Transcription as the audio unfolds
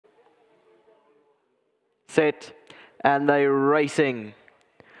set, and they're racing.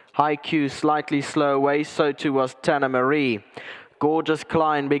 High Q slightly slow away, so too was Tana Marie. Gorgeous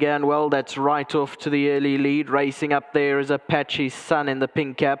Klein began well, that's right off to the early lead. Racing up there is Apache Sun in the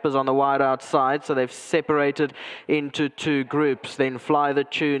pink cap, is on the wide outside, so they've separated into two groups. Then Fly the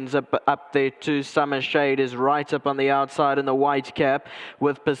Tunes up there too. Summer Shade is right up on the outside in the white cap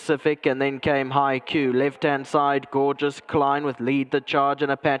with Pacific, and then came High Q. Left-hand side, Gorgeous Klein with Lead the Charge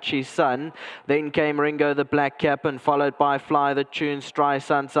and Apache Sun. Then came Ringo the black cap, and followed by Fly the Tunes,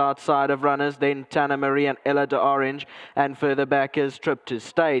 Streisand's outside of runners. Then Tana Marie and Ella de Orange, and further back is Trip to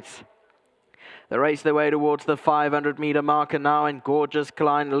States. They race their way towards the 500-meter marker now, and Gorgeous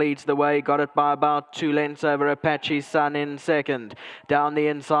Klein leads the way. Got it by about 2 lengths over Apache Sun in second. Down the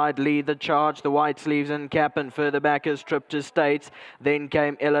inside, Lead the Charge, the white sleeves and cap, and further back is Trip to States. Then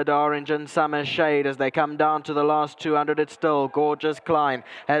came Ella Orange and Summer Shade. As they come down to the last 200, it's still Gorgeous Klein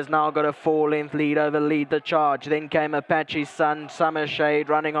has now got a 4-length lead over Lead the Charge. Then came Apache Sun, Summer Shade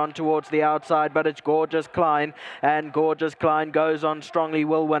running on towards the outside, but it's Gorgeous Klein, and Gorgeous Klein goes on strongly,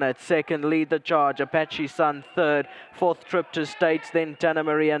 will win it. Second, Lead the Charge. Apache Sun third, fourth Trip to States, then Tana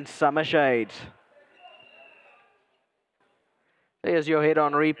Marie and Summer Shade. There's your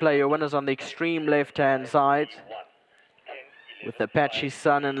head-on replay. Your winners on the extreme left-hand side, with Apache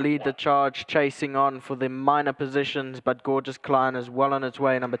Sun and Lead the Charge chasing on for the minor positions, but Gorgeous Klein is well on its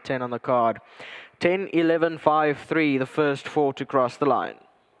way, number 10 on the card. 10, 11, 5, 3, the first 4 to cross the line.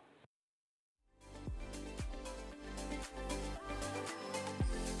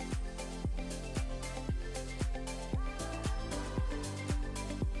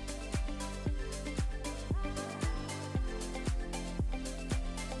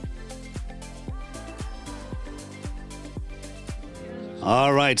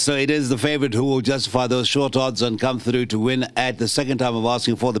 All right, so it is the favorite who will justify those short odds and come through to win at the second time of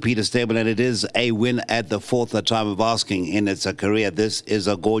asking for the Peter Stable, and it is a win at the fourth time of asking in its career. This is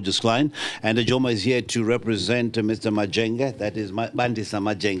a Gorgeous Klein, and Ajoma is here to represent Mr. Majenga. That is Bandisa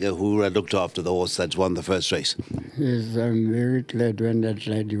Majenga, who looked after the horse that's won the first race. Yes, I'm very glad when that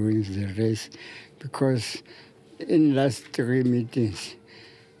lady wins the race, because in last 3 meetings,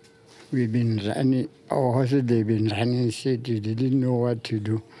 we've been running, our horses, they've been running, said you didn't know what to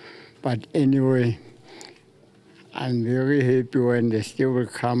do. But anyway, I'm very happy when they still will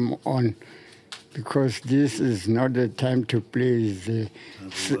come on, because this is not the time to play, it's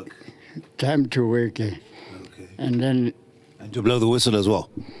the time to work. Okay. And to blow the whistle as well.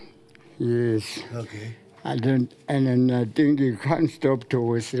 Yes. Okay. I think you can't stop to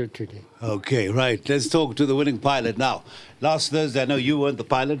whistle today. Okay, right. Let's talk to the winning pilot now. Last Thursday, I know you weren't the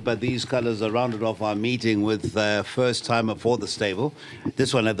pilot, but these colours are rounded off our meeting with first timer for the stable.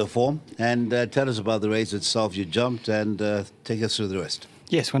 This one had the form. And tell us about the race itself. You jumped, and take us through the rest.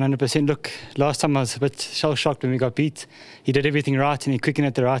 Yes, 100%. Look, last time I was a bit shell-shocked when we got beat. He did everything right, and he quickened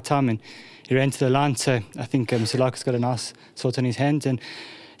at the right time, and he ran to the line. So I think Mr. Lark's got a nice sort on his hands. And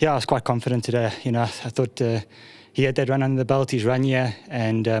yeah, I was quite confident today. You know, I thought he had that run under the belt. He's run here,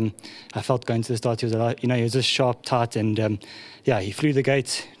 and I felt going to the start he was a lot, he was just sharp, tight, and yeah, he flew the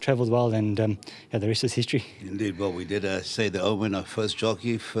gates, travelled well, and yeah, the rest is history. Indeed. Well, we did say the Owen, our first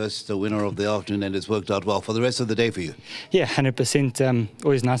jockey, first winner of the afternoon, and it's worked out well for the rest of the day for you. Yeah, 100%.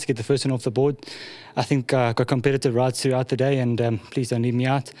 Always nice to get the first one off the board. I think got competitive rides throughout the day, and please don't leave me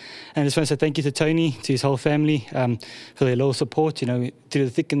out. And I just want to say thank you to Tony, to his whole family, for their loyal support. Through the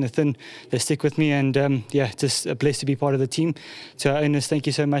thick and the thin, they stick with me, and yeah, just blessed to be part of the team. To our owners, thank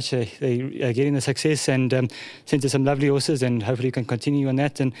you so much. They are getting the success, and sent us some lovely horses, and hopefully we can continue on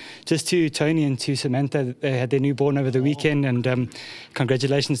that. And just to Tony and to Samantha, they had their newborn over the weekend, and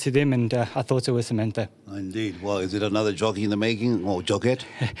congratulations to them, and our thoughts are with Samantha. Indeed. Well, is it another jockey in the making, or jockette?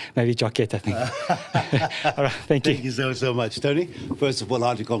 Maybe jockette, I think. All right, thank you. Thank you so much, Tony. First of all,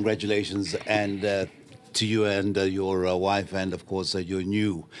 hearty congratulations, and to you and your wife, and of course your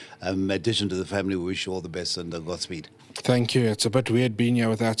new addition to the family. We wish you all the best and Godspeed. Thank you. It's a bit weird being here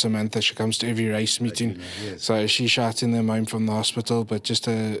without Samantha. She comes to every race meeting. Yes. So she's shouting them home from the hospital, but just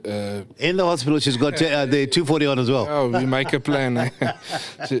in the hospital, she's got the 240 on as well. Oh, we make a plan.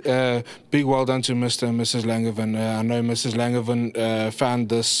 Big well done to Mr. and Mrs. Langervan. I know Mrs. Langervan found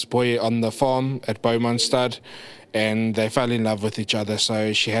this boy on the farm at Beaumont Stud, and they fell in love with each other,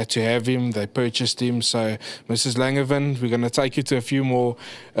 so she had to have him. They purchased him. So Mrs. Langervan, we're going to take you to a few more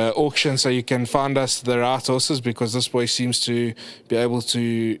auctions so you can find us the right horses, because this boy seems to be able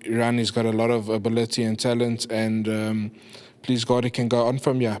to run. He's got a lot of ability and talent, and please God, he can go on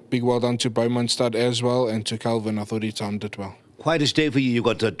from here. Big well done to Beaumont Stud as well, and to Calvin. I thought he timed it well. Quite a stay for you. You've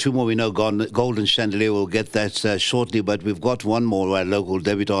got two more. We know Golden Chandelier. We'll get that shortly, but we've got one more local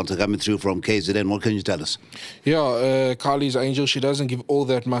debutante coming through from KZN. What can you tell us? Yeah, Carly's Angel, she doesn't give all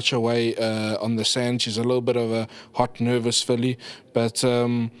that much away on the sand. She's a little bit of a hot, nervous filly, but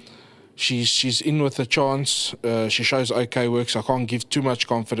she's in with a chance. She shows okay works. I can't give too much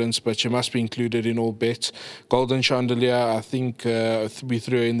confidence, but she must be included in all bets. Golden Chandelier, I think we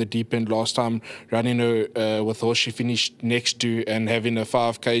threw her in the deep end last time, running her with horse she finished next to and having a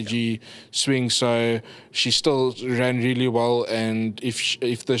 5 kg swing. So she still ran really well, and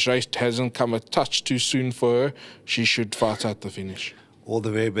if this race hasn't come a touch too soon for her, she should fight out the finish. All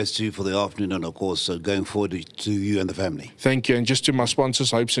the very best to you for the afternoon, and of course, going forward to you and the family. Thank you, and just to my sponsors,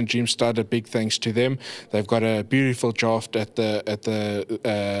 Hopes and Dreams Stud, a big thanks to them. They've got a beautiful draft at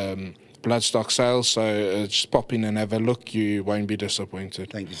the bloodstock sales, so just pop in and have a look. You won't be disappointed.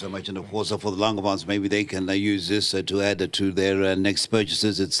 Thank you so much, and of course, for the longer ones, maybe they can use this to add to their next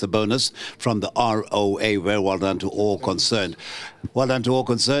purchases. It's the bonus from the ROA. Very well done to all concerned. Well done to all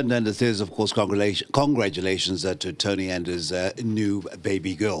concerned, and it is, of course, congratulations to Tony and his new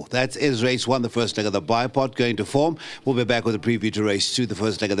baby girl. That is race 1, the first leg of the bipod going to form. We'll be back with a preview to race 2, the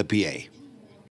first leg of the PA.